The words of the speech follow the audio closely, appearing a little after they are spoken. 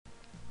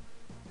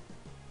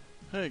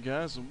Hey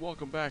guys, and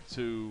welcome back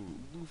to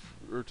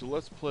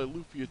Let's Play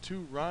Lufia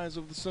 2: Rise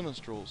of the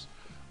Sinistrals.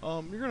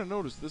 You're gonna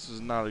notice this is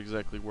not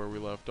exactly where we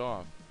left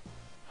off.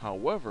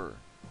 However,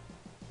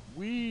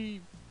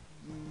 we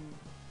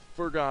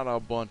forgot a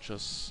bunch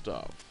of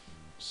stuff.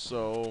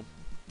 So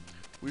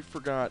we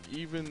forgot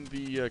even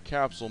the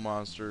capsule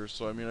monster.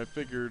 So I mean, I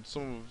figured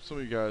some of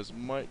you guys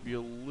might be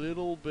a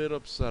little bit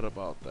upset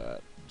about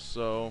that.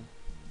 So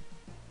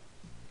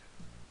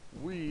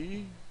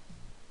we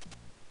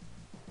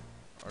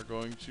are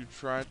going to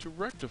try to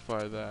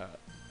rectify that.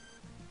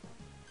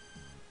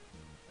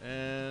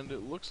 And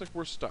it looks like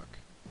we're stuck.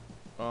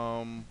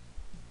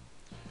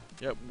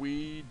 Yep,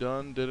 we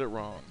done did it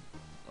wrong.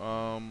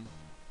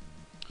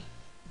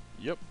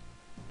 Yep,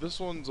 this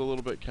one's a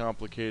little bit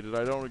complicated.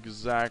 I don't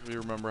exactly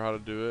remember how to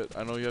do it.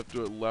 I know you have to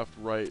do it left,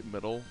 right,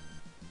 middle.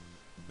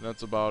 And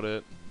that's about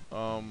it.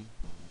 Now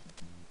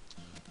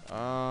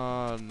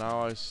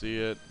I see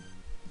it.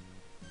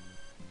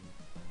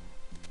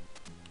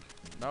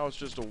 Now it's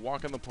just a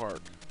walk in the park.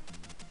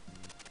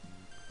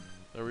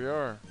 There we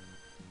are.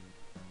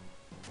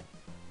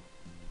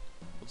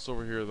 What's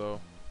over here, though?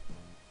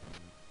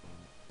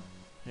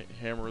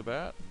 Hammer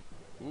that.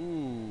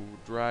 Ooh,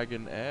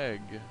 dragon egg.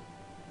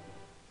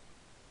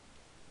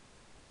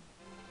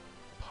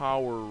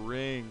 Power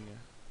ring.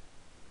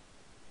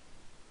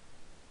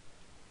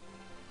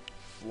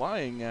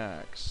 Flying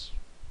axe.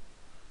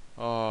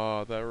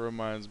 Oh, that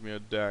reminds me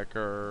of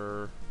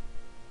Decker.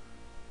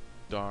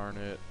 Darn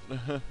it.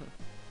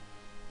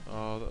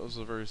 Oh, that was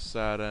a very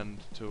sad end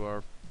to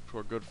our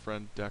good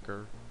friend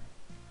Decker.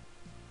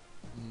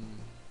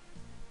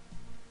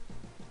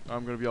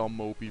 I'm gonna be all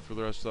mopey for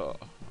the rest of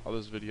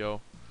this video,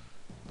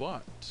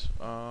 but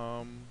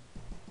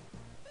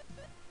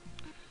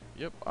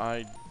yep,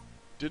 I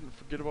didn't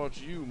forget about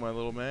you, my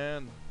little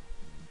man.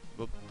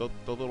 The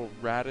little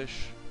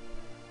radish,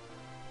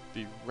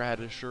 the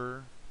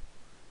radisher,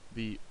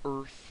 the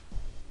earth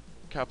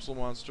capsule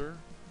monster,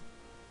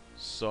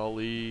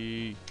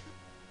 Sully.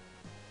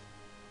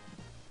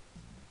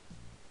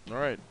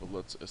 Alright, but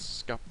let's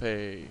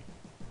escape.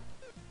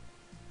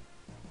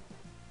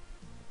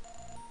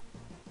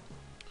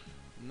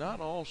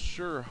 Not all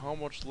sure how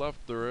much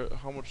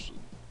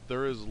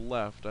there is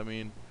left. I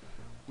mean,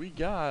 we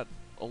got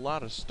a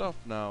lot of stuff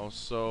now,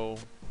 so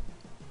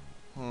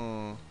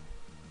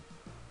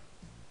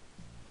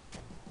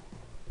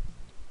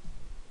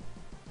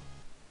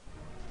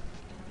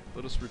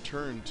let us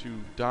return to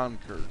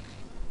Dankirk.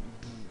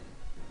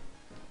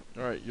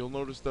 Alright, you'll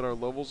notice that our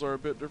levels are a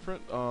bit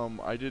different.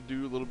 I did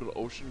do a little bit of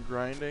ocean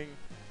grinding,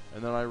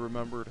 and then I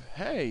remembered,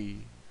 hey,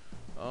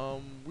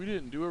 we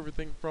didn't do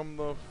everything from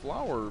the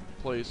flower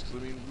place, 'cause I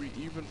mean, we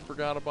even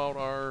forgot about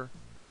our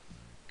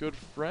good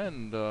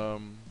friend,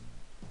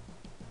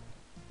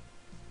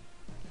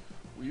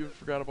 we even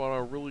forgot about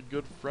our really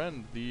good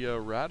friend, the,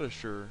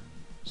 radisher.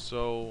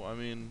 So, I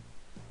mean,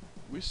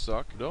 we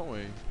suck, don't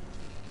we?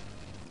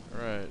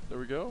 Alright, there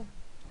we go.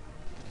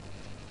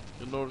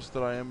 You'll notice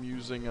that I am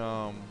using,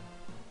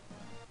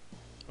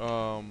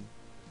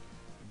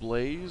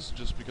 Blaze,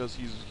 just because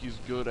he's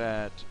good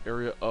at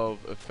area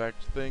of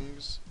effect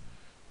things,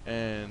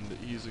 and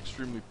he's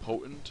extremely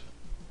potent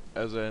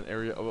as an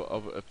area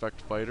of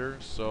effect fighter,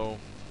 so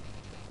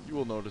you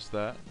will notice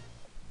that.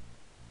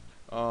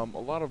 A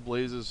lot of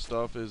Blaze's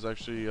stuff is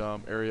actually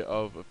area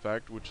of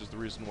effect, which is the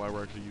reason why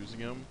we're actually using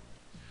him.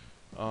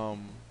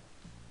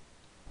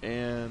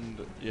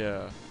 And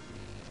yeah,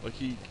 like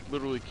he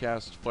literally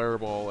casts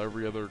fireball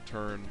every other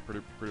turn,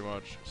 pretty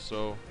much.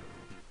 So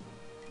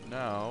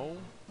now,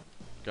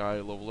 guy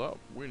leveled up,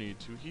 we need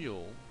to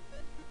heal.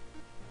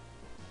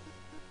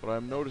 But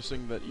I'm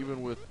noticing that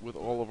even with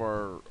all of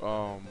our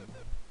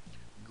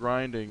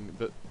grinding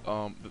that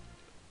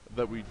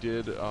we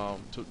did to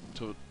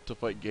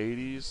fight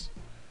Gades,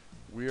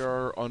 we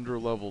are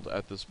under-leveled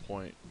at this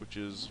point, which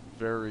is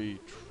very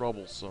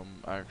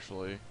troublesome,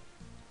 actually.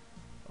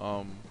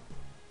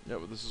 Yeah,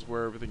 but this is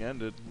where everything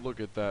ended. Look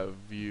at that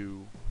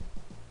view.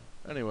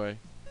 Anyway.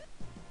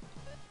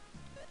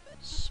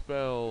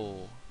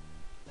 Spell.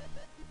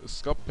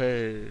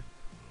 Escape.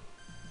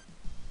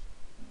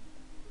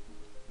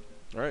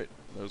 Alright,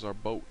 there's our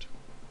boat.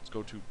 Let's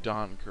go to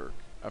Dankirk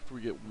after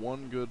we get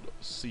one good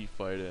sea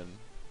fight in.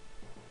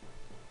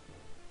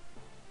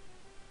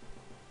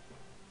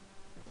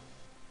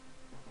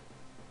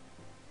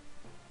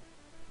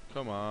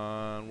 Come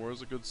on,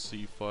 where's a good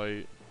sea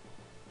fight?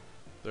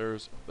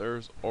 There's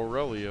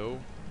Aurelio.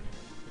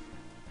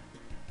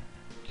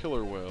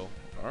 Killer whale.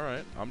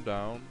 Alright, I'm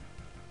down.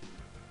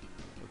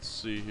 Let's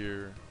see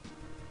here.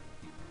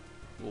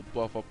 We'll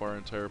buff up our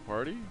entire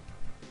party.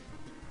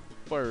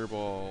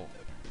 Fireball.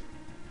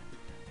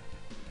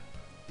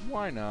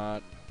 Why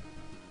not?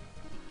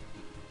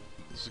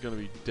 This is gonna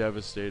be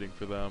devastating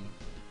for them.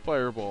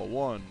 Fireball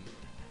 1.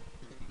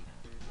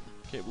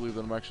 Can't believe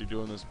that I'm actually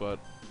doing this, but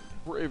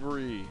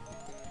bravery.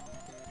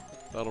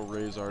 That'll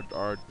raise our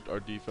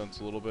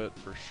defense a little bit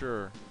for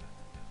sure.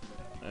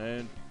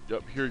 And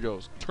yep, here he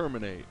goes.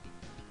 Terminate.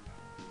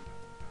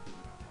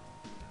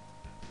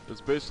 It's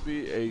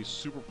basically a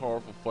super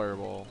powerful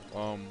fireball.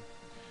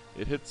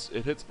 It hits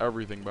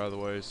everything, by the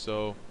way,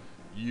 so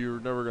you're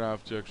never gonna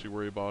have to actually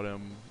worry about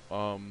him,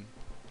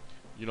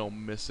 you know,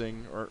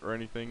 missing or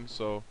anything.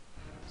 So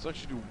let's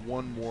actually do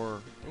one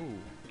more. Ooh,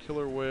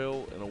 killer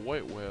whale and a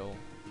white whale.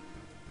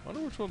 I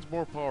wonder which one's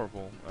more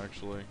powerful,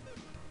 actually.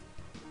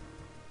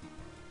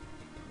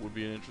 Would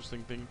be an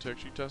interesting thing to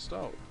actually test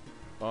out.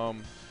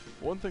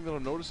 One thing that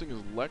I'm noticing is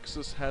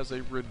Lexus has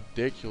a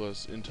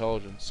ridiculous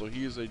intelligence, so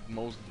he is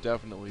most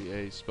definitely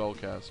a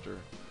spellcaster.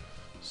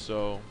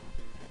 So,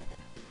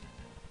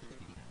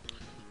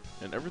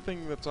 and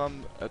everything that's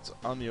on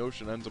the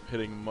ocean ends up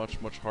hitting much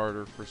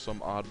harder for some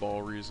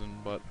oddball reason,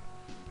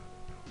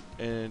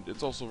 and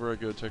it's also very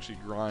good to actually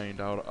grind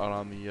out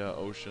on the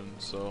ocean.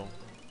 So,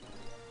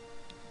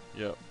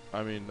 yeah,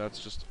 I mean that's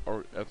just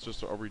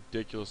a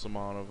ridiculous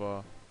amount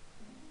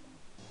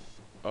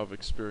of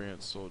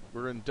experience. So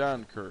we're in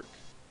Dankirk.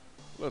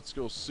 Let's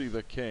go see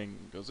the king,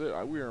 because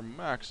we are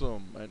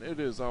Maxim, and it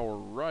is our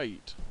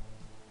right.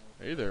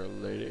 Hey there,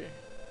 lady.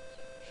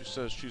 She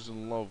says she's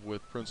in love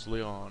with Prince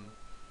Leon.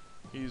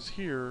 He's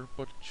here,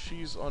 but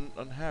she's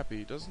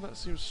unhappy. Doesn't that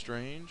seem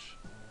strange?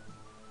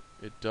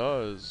 It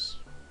does.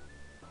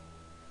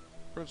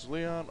 Prince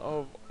Leon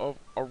of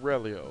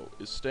Aurelio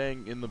is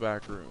staying in the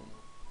back room.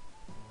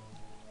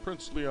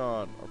 Prince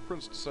Leon, our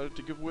prince decided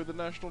to give away the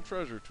national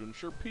treasure to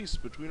ensure peace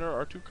between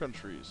our two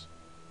countries.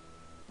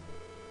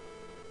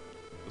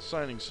 The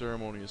signing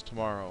ceremony is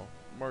tomorrow.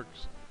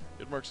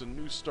 It marks a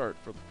new start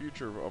for the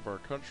future of our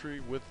country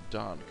with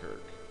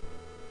Dankirk.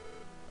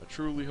 I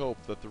truly hope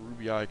that the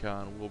ruby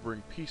icon will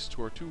bring peace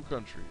to our two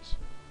countries.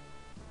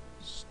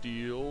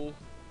 Steal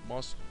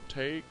must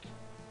take.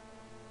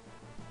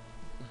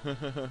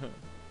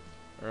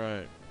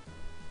 Alright.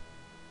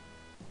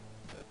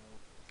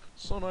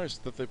 So nice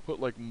that they put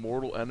like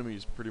mortal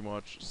enemies pretty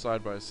much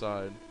side by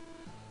side.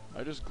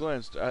 I just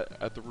glanced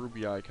at the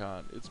ruby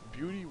icon. Its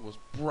beauty was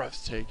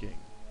breathtaking.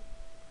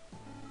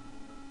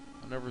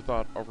 I never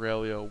thought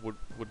Aurelio would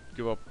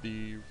give up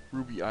the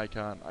ruby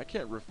icon. I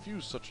can't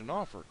refuse such an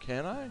offer,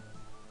 can I?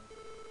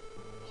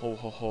 Ho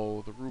ho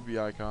ho, the ruby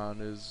icon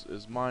is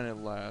mine at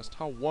last.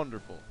 How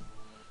wonderful.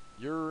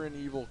 You're an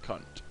evil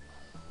cunt.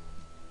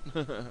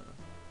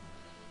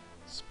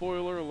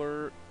 Spoiler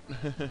alert.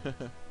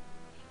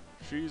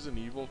 She's an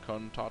evil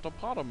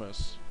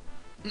cunt-totopotamus.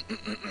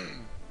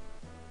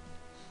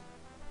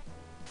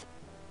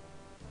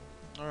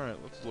 Alright,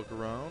 let's look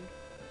around.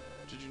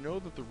 Did you know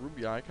that the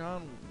ruby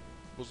icon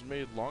was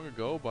made long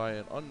ago by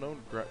an unknown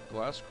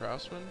glass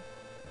craftsman?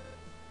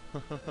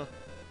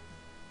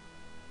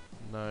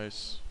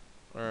 Nice.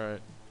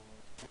 Alright.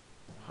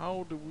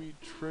 How do we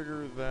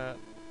trigger that?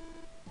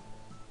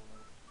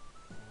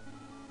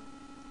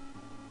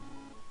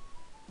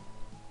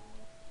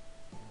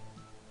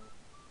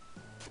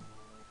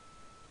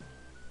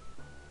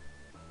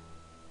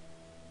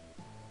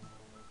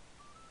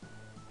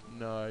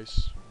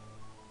 Nice.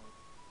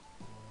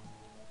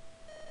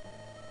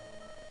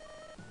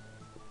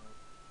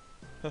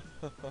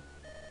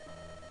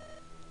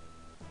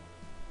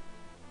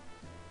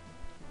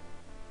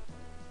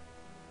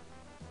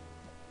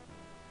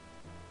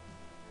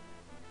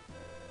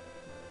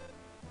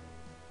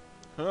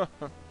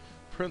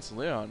 Prince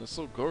Leon is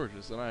so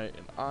gorgeous, and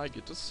I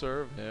get to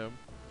serve him.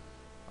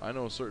 I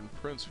know a certain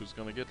prince who's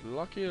gonna get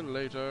lucky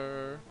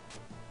later.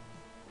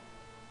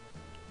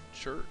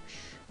 Church.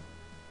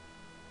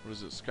 What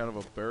is this? Kind of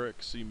a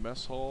barracks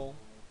mess hall?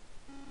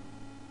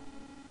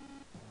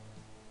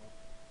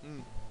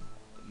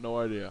 No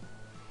idea.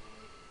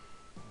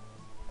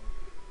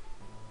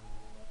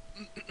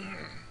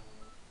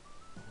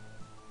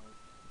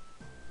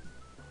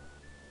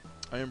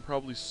 I am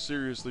probably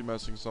seriously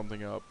messing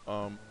something up.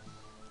 I'm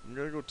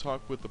gonna go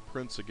talk with the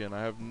prince again.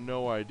 I have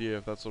no idea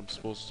if that's what I'm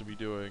supposed to be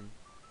doing.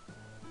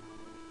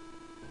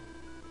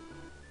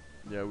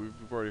 Yeah, we've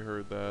already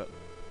heard that.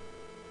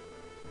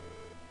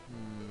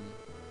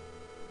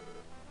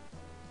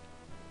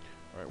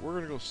 Alright, we're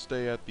gonna go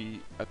stay at the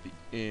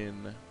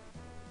inn,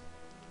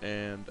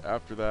 and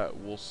after that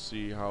we'll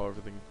see how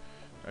everything.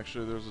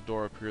 Actually, there's a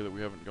door up here that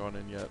we haven't gone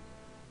in yet.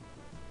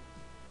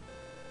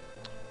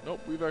 Nope,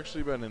 we've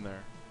actually been in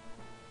there.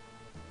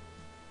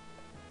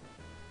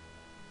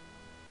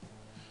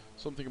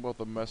 Something about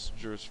the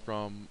messengers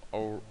from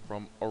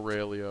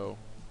Aurelio.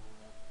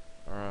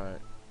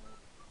 Alright.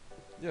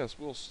 Yes,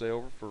 we'll stay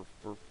over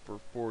for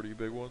 40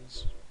 big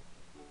ones.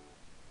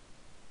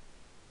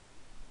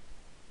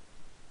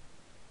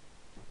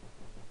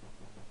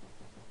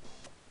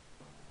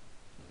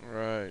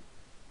 Alright.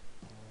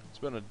 It's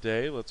been a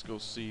day. Let's go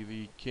see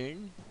the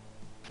king.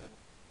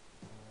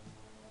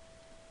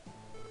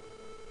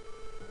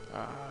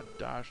 Ah,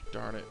 gosh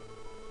darn it.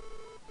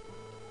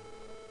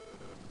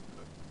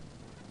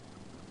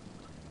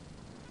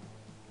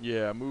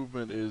 Yeah,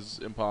 movement is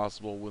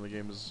impossible when the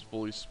game is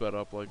fully sped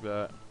up like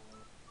that.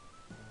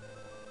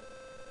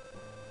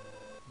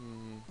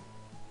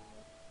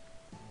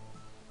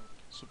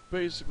 So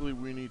basically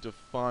we need to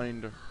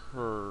find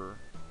her.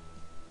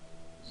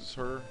 Is this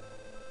her?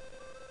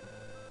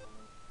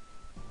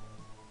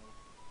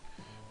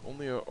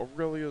 Only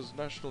Aurelia's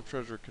national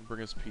treasure can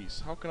bring us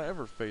peace. How can I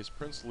ever face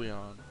Prince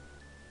Leon?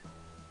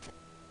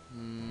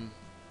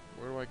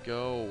 Where do I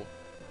go?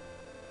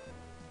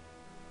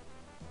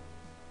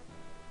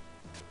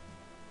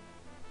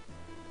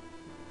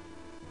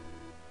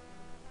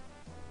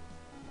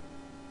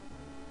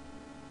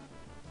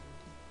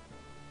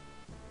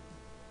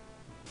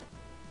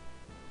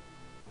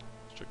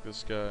 Let's check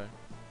this guy.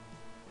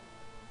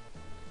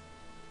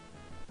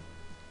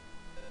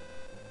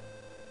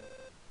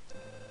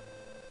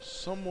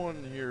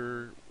 Someone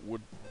here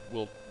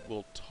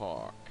will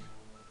talk.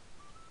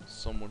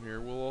 Someone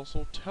here will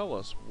also tell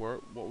us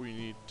what we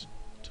need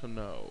to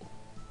know.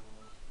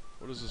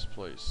 What is this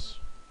place?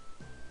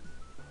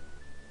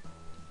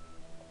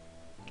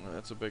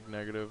 That's a big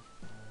negative.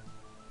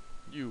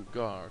 You,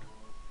 guard.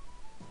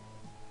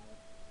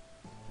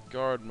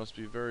 Guard must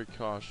be very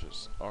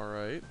cautious.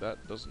 Alright,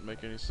 that doesn't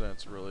make any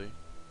sense, really.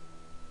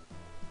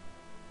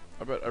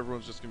 I bet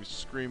everyone's just gonna be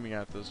screaming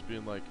at this,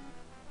 being like,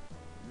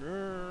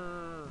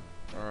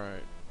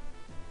 alright.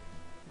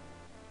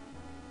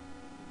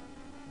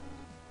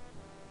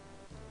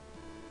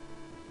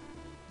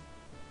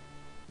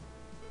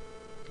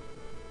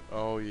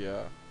 Oh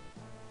yeah.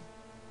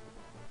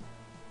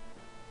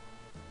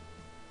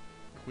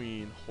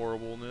 Queen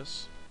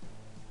horribleness.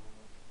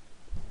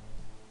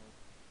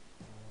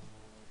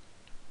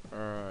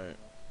 Alright.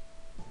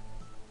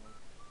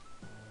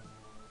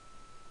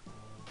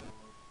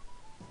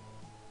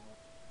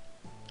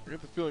 I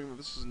get the feeling that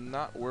this is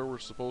not where we're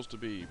supposed to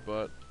be,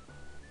 but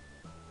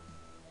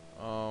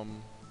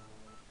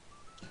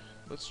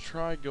let's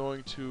try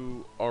going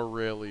to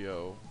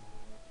Aurelio.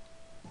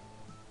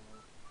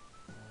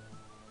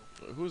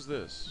 Who's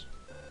this?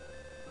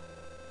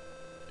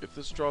 If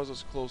this draws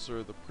us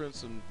closer, the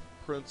prince and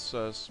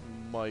princess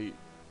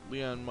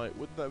Leon might,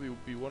 wouldn't that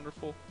be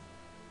wonderful?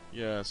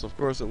 Yes, of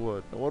course it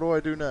would. Now what do I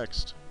do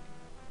next?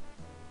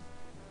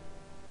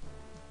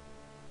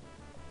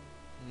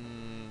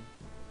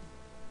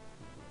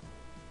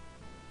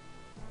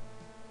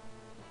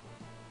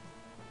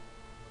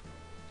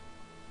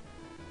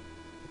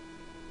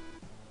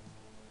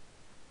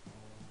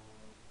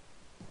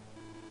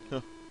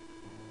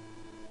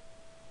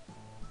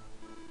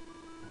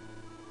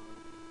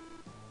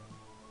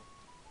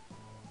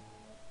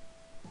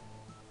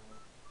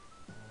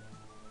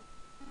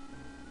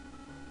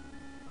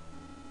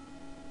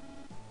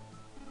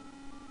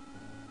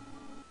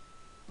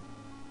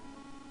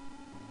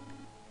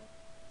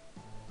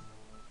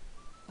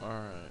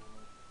 Alright.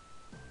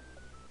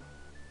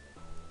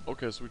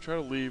 Okay, so we try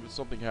to leave and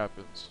something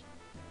happens.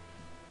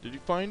 Did you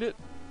find it?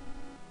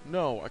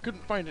 No, I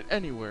couldn't find it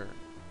anywhere.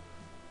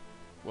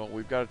 Well,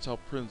 we've got to tell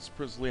Prince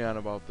Leon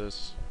about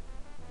this.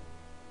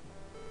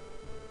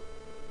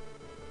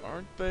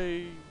 Aren't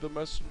they the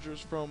messengers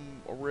from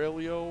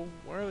Aurelio?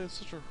 Why are they in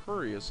such a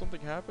hurry? Has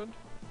something happened?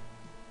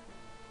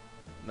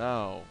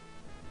 Now,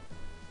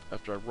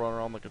 after I run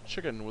around like a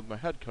chicken with my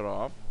head cut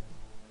off.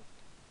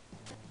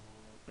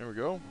 There we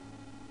go.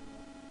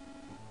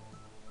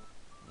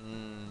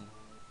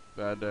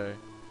 Bad day.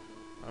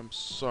 I'm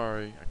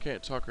sorry. I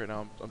can't talk right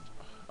now.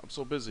 I'm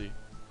so busy.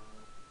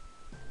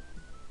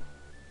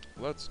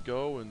 Let's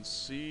go and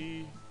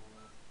see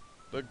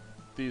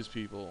these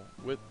people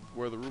with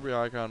where the ruby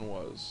icon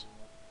was.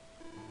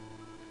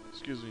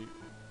 Excuse me,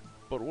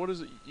 but what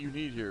is it you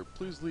need here?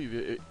 Please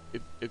leave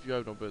if you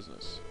have no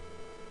business.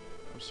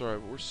 I'm sorry,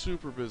 but we're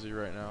super busy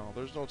right now.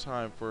 There's no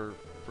time for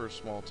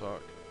small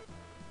talk.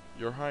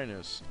 Your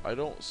Highness, I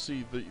don't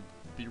see the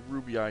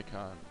ruby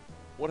icon.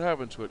 What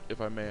happened to it,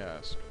 if I may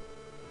ask?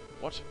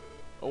 What?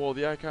 Oh, well,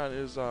 the icon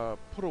is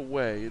put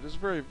away. It is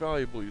very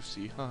valuable, you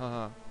see. Ha ha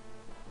ha.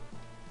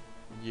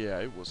 Yeah,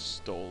 it was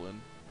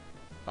stolen.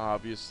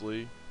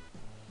 Obviously.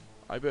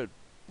 I bet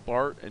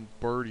Bart and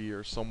Bertie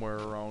are somewhere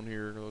around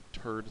here, the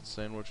turd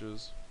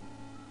sandwiches.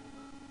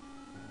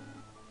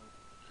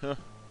 Huh.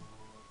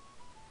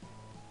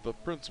 The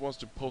prince wants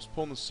to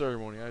postpone the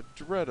ceremony. I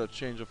dread a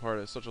change of heart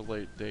at such a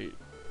late date.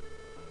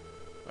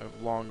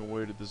 I've long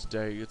awaited this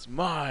day. It's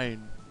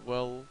mine!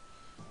 Well,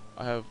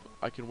 I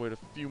can wait a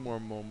few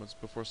more moments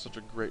before such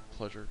a great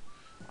pleasure.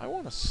 I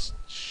want to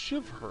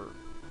shiv her.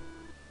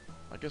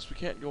 I guess we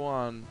can't go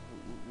on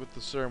with the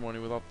ceremony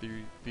without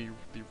the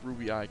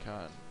ruby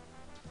icon.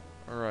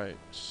 Alright,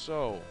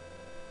 so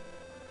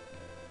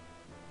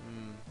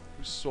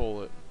who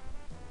stole it?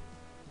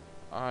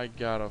 I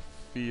got a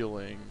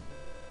feeling.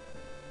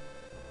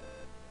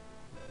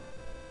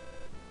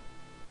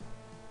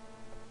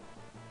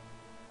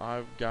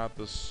 I've got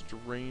the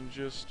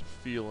strangest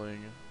feeling.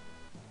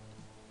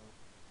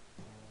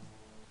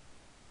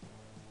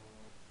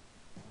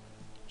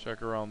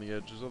 Check around the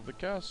edges of the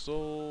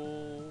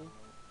castle.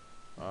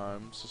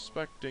 I'm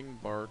suspecting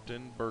Bart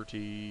and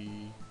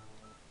Bertie.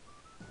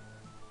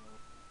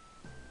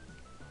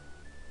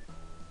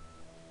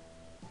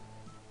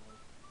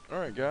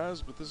 Alright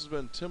guys, but this has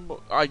been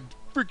Timbo. I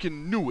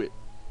freaking knew it!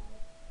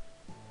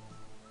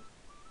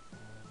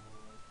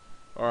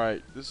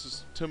 Alright, this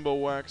is Timbo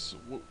Wax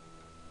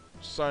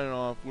signing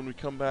off. When we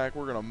come back,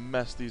 we're gonna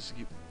mess these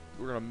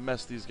we're gonna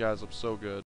mess these guys up so good.